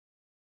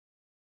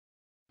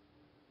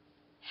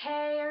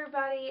Hey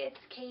everybody, it's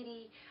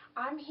Katie.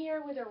 I'm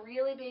here with a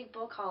really big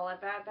book haul. I've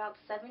got about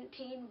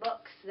 17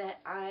 books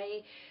that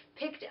I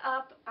picked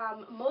up,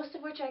 most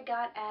of which I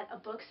got at a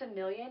Books A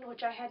Million,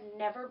 which I had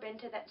never been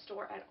to that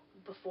store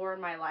before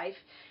in my life.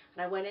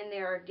 And I went in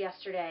there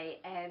yesterday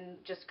and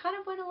just kind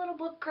of went a little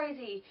book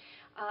crazy.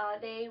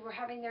 They were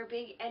having their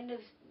big end of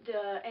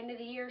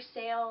the year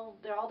sale.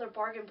 All their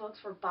bargain books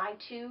were buy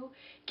two,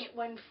 get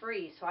one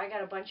free. So I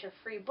got a bunch of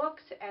free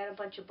books and a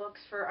bunch of books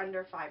for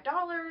under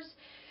 $5.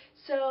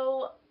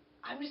 So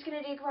I'm just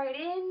going to dig right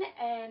in,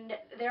 and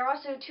there are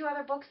also two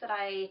other books that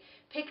I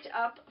picked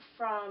up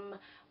from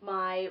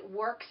my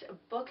work's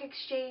book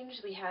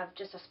exchange. We have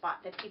just a spot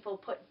that people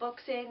put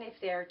books in if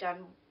they're done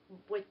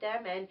with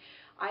them, and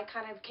I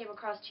kind of came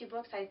across two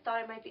books I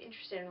thought I might be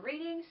interested in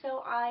reading,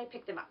 so I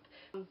picked them up.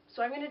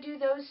 So I'm going to do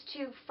those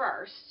two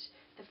first.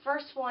 The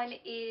first one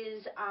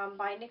is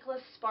by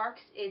Nicholas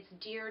Sparks. It's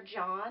Dear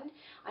John.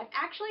 I've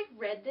actually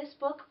read this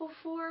book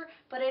before,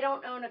 but I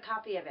don't own a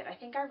copy of it. I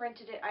think I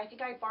rented it. I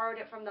think I borrowed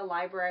it from the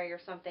library or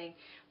something.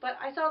 But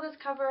I saw this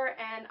cover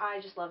and I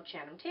just love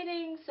Channing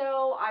Tatum,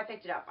 so I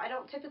picked it up. I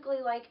don't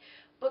typically like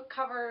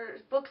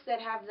books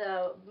that have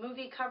the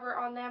movie cover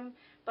on them,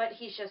 but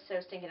he's just so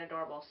stinking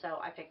adorable, so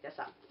I picked this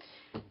up.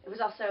 It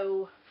was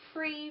also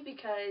free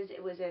because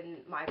it was in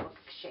my book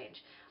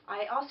exchange.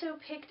 I also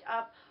picked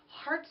up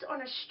Hearts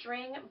on a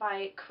String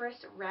by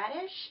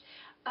Radish.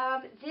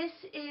 This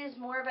is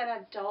more of an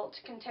adult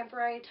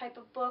contemporary type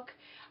of book.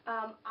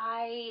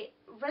 I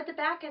read the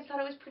back and thought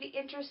it was pretty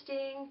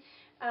interesting.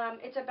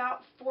 It's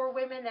about four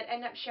women that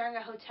end up sharing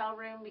a hotel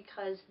room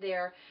because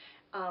their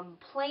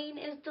plane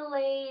is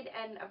delayed,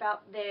 and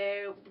about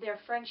their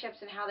friendships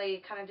and how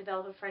they kind of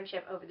develop a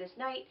friendship over this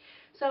night.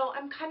 So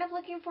I'm kind of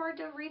looking forward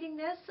to reading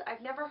this.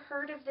 I've never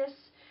heard of this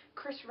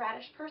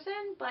Radish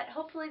person, but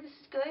hopefully this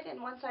is good, and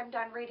once I'm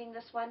done reading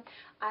this one,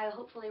 I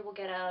hopefully will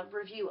get a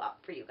review up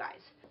for you guys.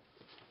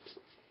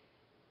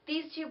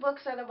 These two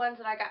books are the ones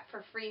that I got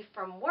for free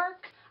from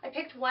work. I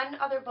picked one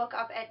other book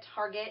up at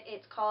Target.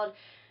 It's called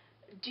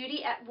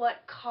Duty at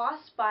What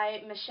Cost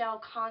by Michelle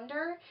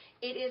Conder.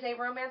 It is a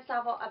romance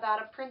novel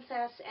about a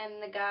princess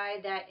and the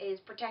guy that is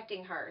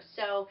protecting her.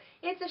 So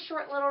it's a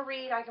short little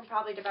read. I can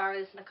probably devour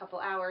this in a couple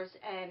hours,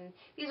 and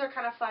these are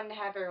kind of fun to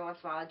have every once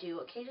in a while. I do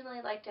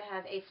occasionally like to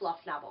have a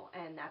fluff novel,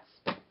 and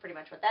that's pretty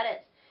much what that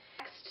is.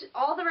 Next,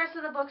 all the rest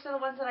of the books are the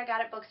ones that I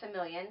got at Books A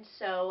Million,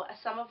 so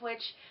some of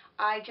which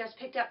I just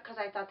picked up because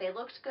I thought they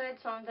looked good.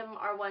 Some of them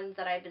are ones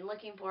that I've been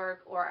looking for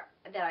or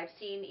that I've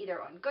seen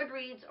either on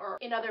Goodreads or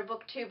in other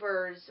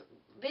booktubers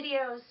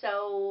videos,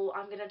 so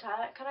I'm going to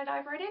kind of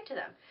dive right into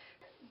them.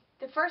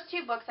 The first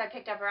two books I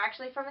picked up are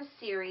actually from a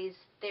series.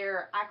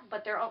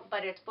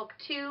 But it's book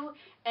 2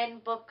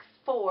 and book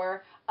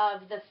 4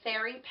 of the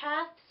Faerie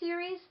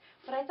series.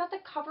 But I thought the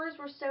covers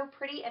were so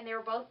pretty, and they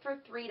were both for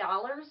 $3.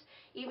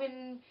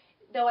 Even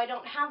though I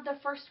don't have the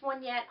first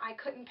one yet, I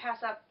couldn't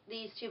pass up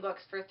these two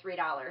books for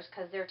 $3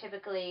 because they're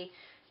typically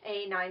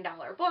a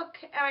 $9 book,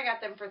 and I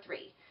got them for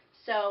 $3.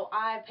 So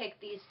I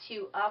picked these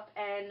two up,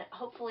 and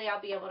hopefully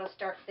I'll be able to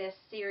start this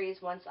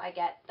series once I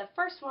get the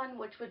first one,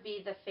 which would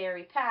be the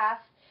Faerie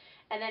Path,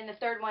 and then the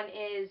third one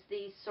is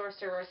the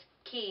Sorcerer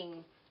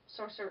King.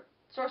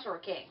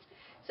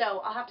 So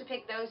I'll have to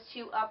pick those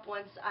two up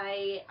once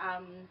I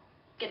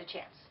get a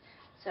chance.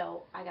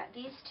 So I got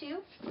these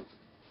two.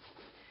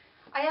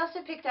 I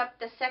also picked up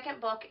the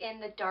second book in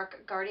the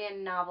Dark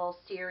Guardian novel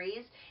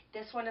series.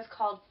 This one is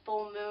called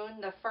Full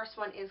Moon. The first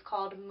one is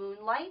called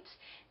Moonlight.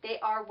 They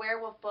are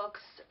werewolf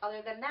books.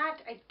 Other than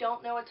that, I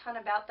don't know a ton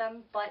about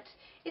them, but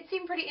it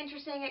seemed pretty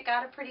interesting. It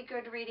got a pretty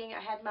good reading. I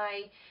had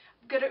my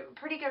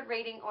pretty good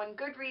rating on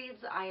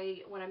Goodreads.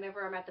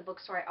 Whenever I'm at the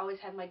bookstore, I always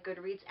have my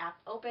Goodreads app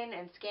open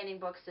and scanning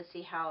books to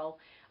see how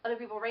other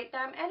people rate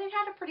them, and it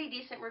had a pretty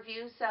decent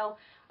review. So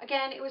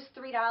again, it was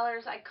 $3.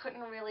 I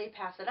couldn't really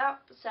pass it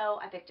up, so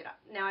I picked it up.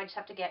 Now I just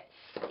have to get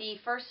the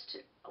first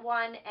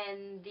one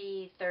and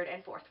the third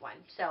and fourth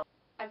one. So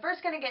I'm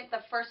first going to get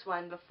the first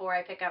one before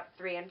I pick up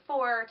 3 and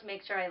 4 to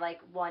make sure I like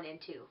 1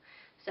 and 2.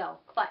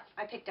 But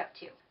I picked up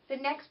 2. The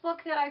next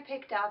book that I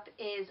picked up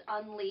is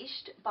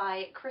Unleashed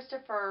by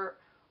Kristopher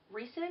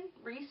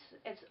Reisz.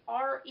 It's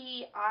R-E-I-S-Z.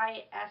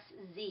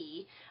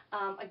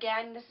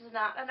 Again, this is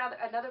not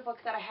another book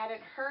that I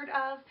hadn't heard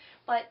of,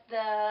 but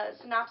the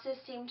synopsis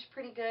seemed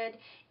pretty good.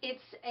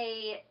 It's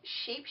a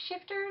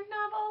shapeshifter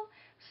novel,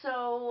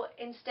 so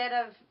instead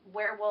of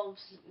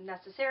werewolves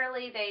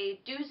necessarily, they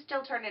do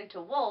still turn into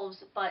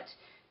wolves, but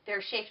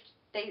they're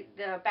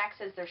the back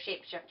says they're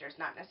shapeshifters,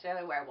 not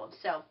necessarily werewolves.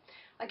 So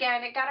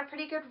again, it got a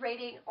pretty good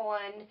rating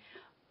on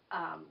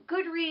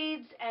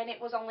Goodreads, and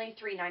it was only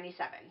 $3.97.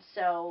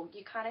 So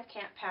you kind of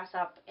can't pass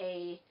up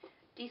a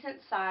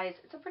decent size.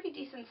 It's a pretty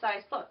decent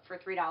sized book for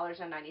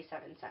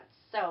 $3.97.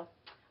 So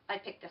I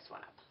picked this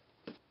one up.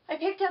 I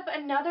picked up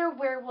another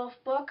werewolf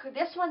book.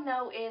 This one,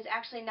 though, is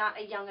actually not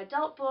a young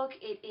adult book.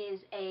 It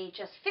is a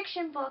just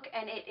fiction book,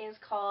 and it is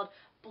called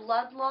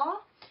Blood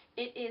Law.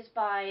 It is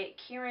by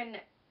Karin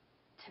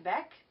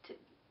Tabke,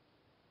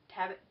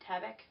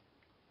 Tabke,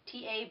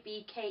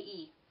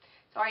 T-A-B-K-E.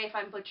 Sorry if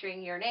I'm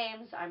butchering your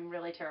names. I'm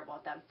really terrible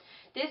at them.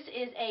 This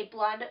is a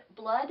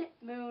Blood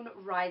Moon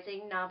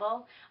Rising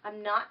novel.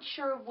 I'm not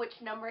sure which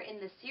number in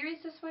the series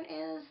this one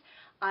is.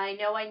 I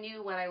know I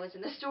knew when I was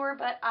in the store,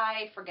 but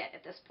I forget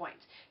at this point.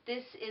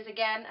 This is,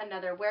 again,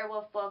 another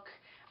werewolf book.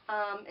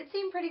 It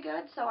seemed pretty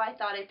good, so I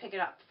thought I'd pick it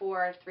up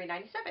for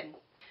 $3.97.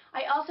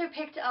 I also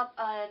picked up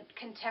a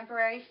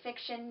contemporary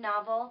fiction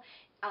novel.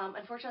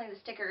 Unfortunately, the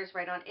sticker is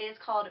right on. It is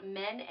called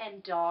Men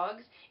and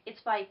Dogs.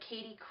 It's by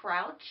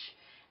KatieCrouch.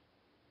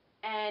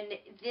 And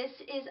this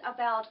is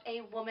about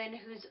a woman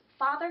whose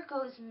father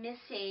goes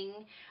missing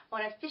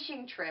on a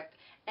fishing trip,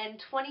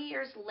 and 20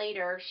 years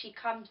later she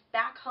comes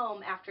back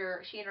home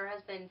after she and her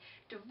husband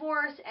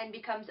divorce and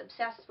becomes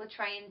obsessed with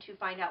trying to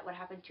find out what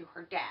happened to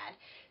her dad.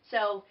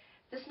 So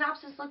the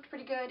synopsis looked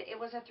pretty good. It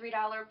was a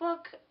 $3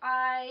 book.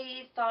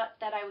 I thought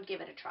that I would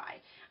give it a try.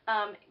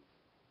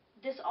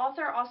 This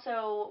author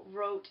also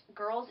wrote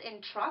Girls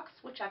in Trucks,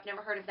 which I've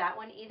never heard of that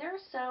one either,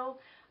 so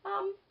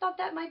thought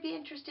that might be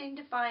interesting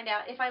to find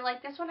out. If I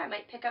like this one, I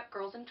might pick up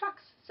Girls in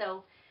Trucks.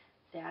 So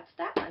that's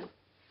that one.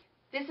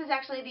 This is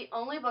actually the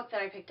only book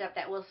that I picked up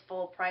that was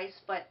full price,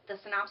 but the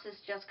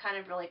synopsis just kind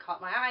of really caught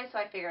my eye, so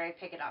I figured I'd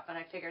pick it up. And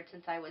I figured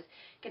since I was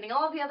getting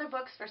all of the other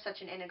books for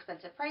such an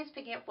inexpensive price,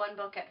 picking up one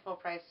book at full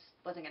price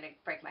wasn't going to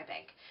break my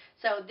bank.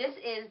 So this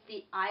is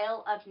The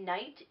Isle of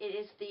Night. It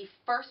is the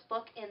first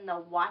book in the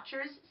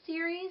Watchers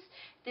series.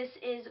 This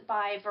is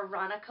by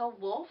Veronica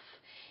Wolff.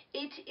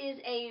 It is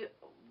a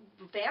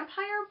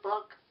vampire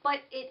book, but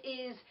it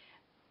is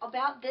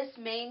about this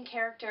main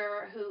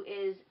character who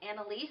is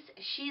Annalise.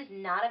 She's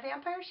not a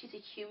vampire. She's a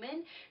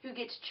human who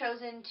gets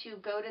chosen to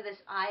go to this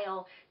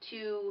isle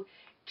to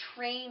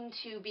train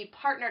to be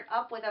partnered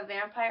up with a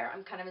vampire.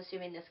 I'm kind of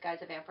assuming this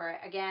guy's a vampire.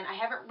 Again, I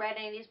haven't read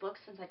any of these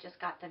books since I just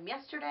got them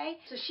yesterday.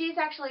 So she's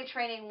actually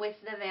training with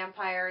the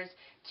vampires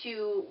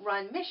to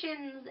run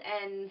missions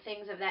and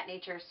things of that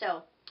nature.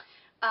 So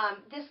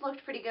this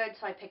looked pretty good,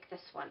 so I picked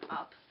this one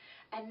up.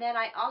 And then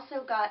I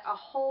also got a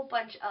whole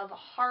bunch of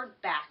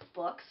hardback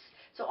books.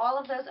 So all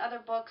of those other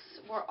books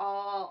were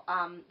all,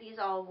 these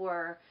all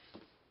were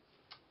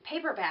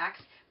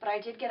paperbacks, but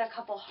I did get a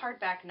couple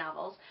hardback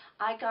novels.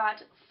 I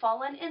got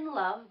Fallen in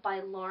Love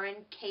by Lauren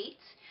Kate.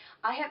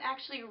 I have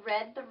actually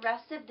read the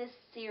rest of this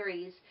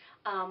series.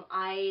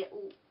 I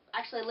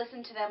actually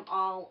listened to them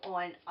all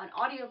on an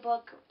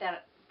audiobook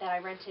that I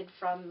rented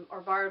from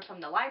or borrowed from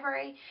the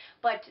library,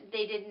 but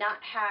they did not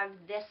have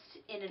this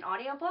in an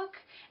audiobook,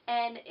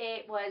 and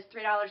it was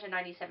 $3.97,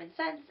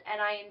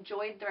 and I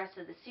enjoyed the rest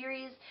of the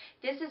series.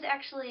 This is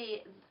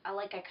actually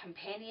like a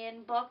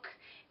companion book.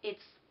 It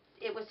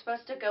was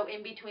supposed to go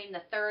in between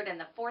the third and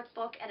the fourth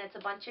book, and it's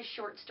a bunch of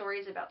short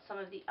stories about some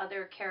of the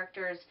other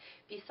characters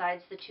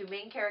besides the two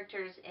main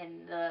characters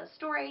in the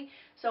story.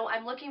 So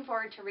I'm looking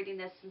forward to reading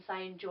this since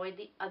I enjoyed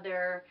the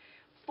other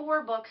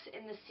 4 books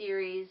in the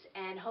series,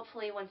 and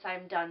hopefully once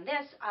I'm done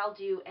this, I'll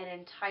do an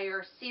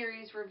entire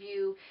series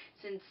review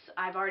since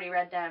I've already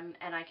read them,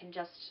 and I can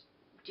just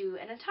do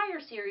an entire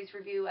series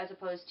review as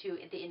opposed to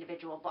the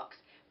individual books.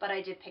 But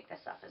I did pick this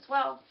up as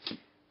well.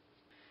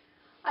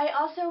 I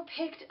also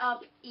picked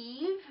up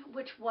Eve,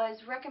 which was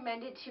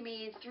recommended to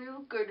me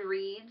through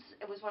Goodreads.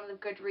 It was one of the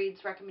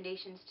Goodreads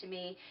recommendations to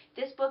me.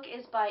 This book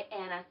is by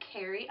Anna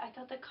Carey. I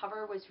thought the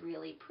cover was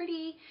really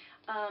pretty.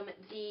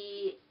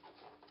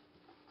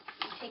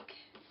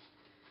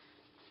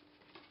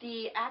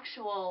 The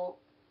actual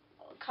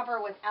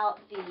cover without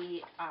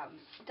the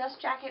dust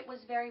jacket was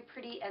very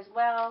pretty as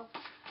well.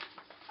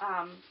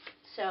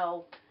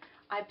 So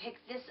I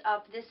picked this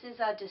up. This is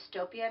a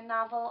dystopian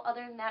novel.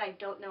 Other than that, I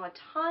don't know a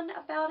ton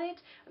about it.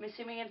 I'm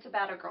assuming it's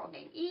about a girl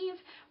named Eve,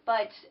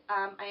 but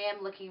I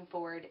am looking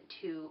forward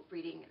to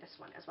reading this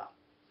one as well.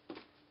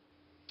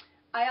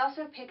 I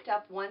also picked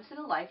up Once in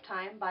a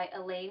Lifetime by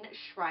Elaine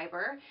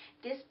Schreiber.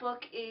 This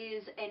book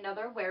is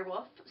another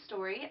werewolf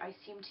story. I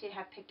seem to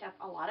have picked up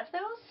a lot of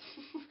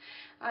those.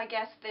 I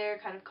guess they're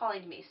kind of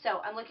calling to me.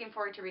 So I'm looking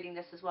forward to reading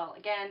this as well.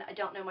 Again, I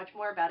don't know much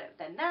more about it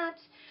than that,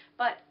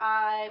 but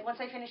once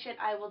I finish it,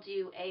 I will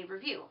do a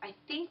review. I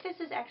think this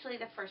is actually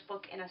the first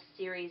book in a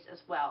series as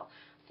well.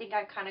 I think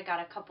I've kind of got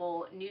a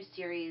couple new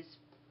series,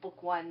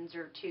 book 1s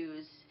or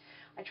 2s.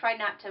 I try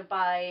not to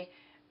buy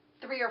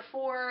 3 or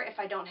 4 if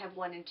I don't have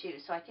 1 and 2,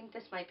 so I think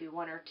this might be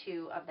 1 or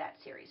 2 of that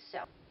series. So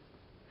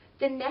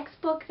the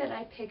next book that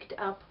I picked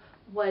up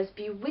was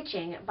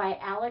Bewitching by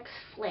Alex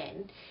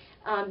Flinn.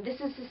 This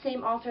is the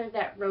same author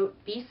that wrote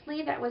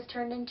Beastly that was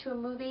turned into a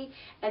movie,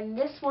 and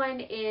this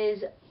one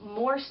is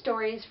more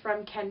stories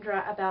from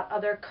Kendra about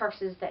other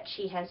curses that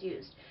she has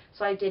used.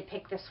 So I did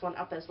pick this one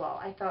up as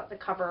well. I thought the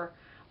cover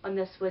on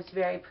this was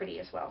very pretty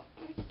as well.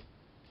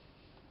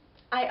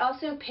 I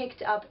also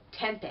picked up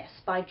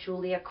Tempest by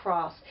Julia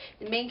Cross.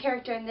 The main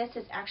character in this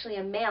is actually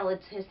a male.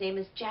 His name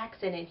is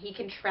Jackson, and he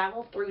can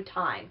travel through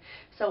time.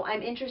 So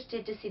I'm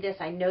interested to see this.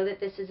 I know that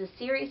this is a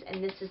series,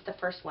 and this is the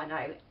first one.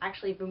 I've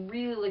actually been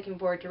really looking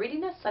forward to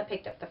reading this, so I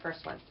picked up the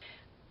first one.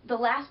 The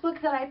last book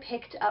that I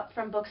picked up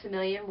from Books A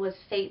Million was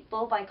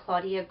Fateful by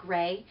Claudia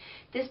Gray.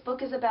 This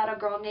book is about a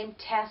girl named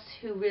Tess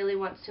who really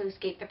wants to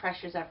escape the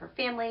pressures of her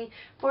family.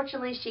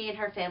 Fortunately, she and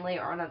her family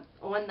are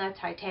on the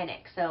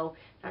Titanic, so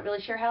not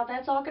really sure how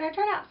that's all going to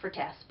turn out for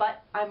Tess,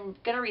 but I'm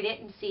going to read it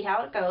and see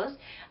how it goes.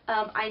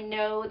 I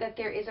know that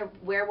there is a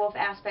werewolf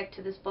aspect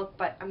to this book,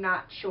 but I'm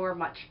not sure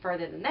much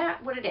further than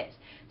that what it is.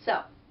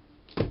 So,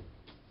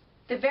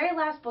 the very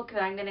last book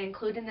that I'm going to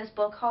include in this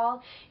book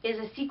haul is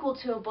a sequel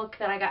to a book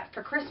that I got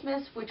for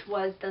Christmas, which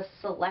was The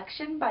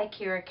Selection by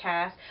Kiera.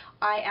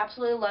 I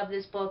absolutely love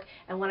this book,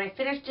 and when I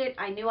finished it,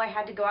 I knew I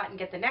had to go out and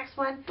get the next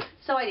one,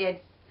 so I did.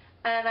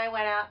 And I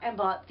went out and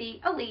bought The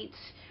Elite.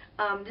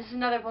 This is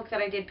another book that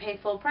I did pay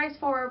full price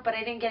for, but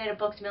I didn't get it at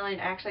Books A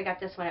Million. I actually got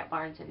this one at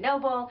Barnes &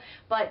 Noble,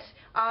 but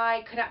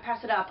I could not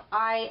pass it up.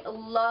 I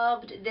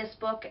loved this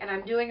book, and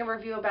I'm doing a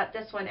review about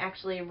this one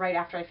actually right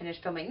after I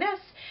finished filming this,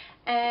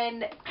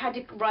 and had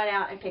to run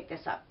out and pick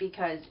this up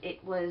because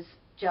it was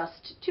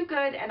just too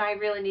good, and I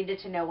really needed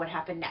to know what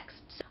happened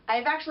next.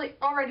 I've actually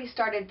already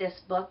started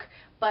this book,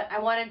 but I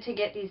wanted to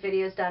get these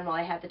videos done while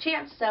I had the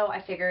chance, so I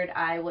figured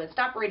I would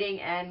stop reading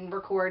and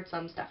record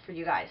some stuff for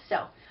you guys.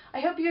 So, I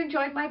hope you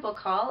enjoyed my book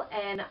haul,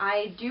 and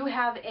I do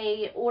have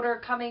a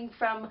order coming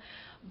from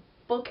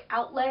Book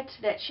Outlet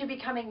that should be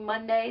coming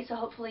Monday, so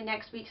hopefully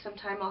next week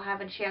sometime I'll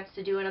have a chance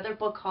to do another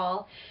book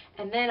haul,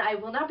 and then I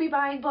will not be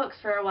buying books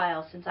for a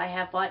while since I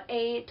have bought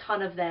a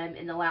ton of them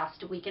in the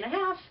last week and a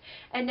half,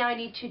 and now I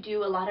need to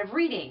do a lot of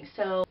reading.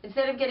 So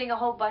instead of getting a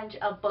whole bunch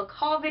of book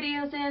haul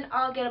videos in,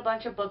 I'll get a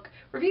bunch of book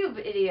review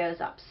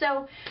videos up.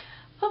 So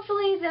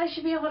hopefully I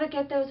should be able to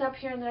get those up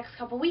here in the next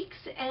couple weeks,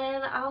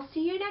 and I'll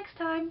see you next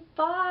time.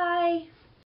 Bye!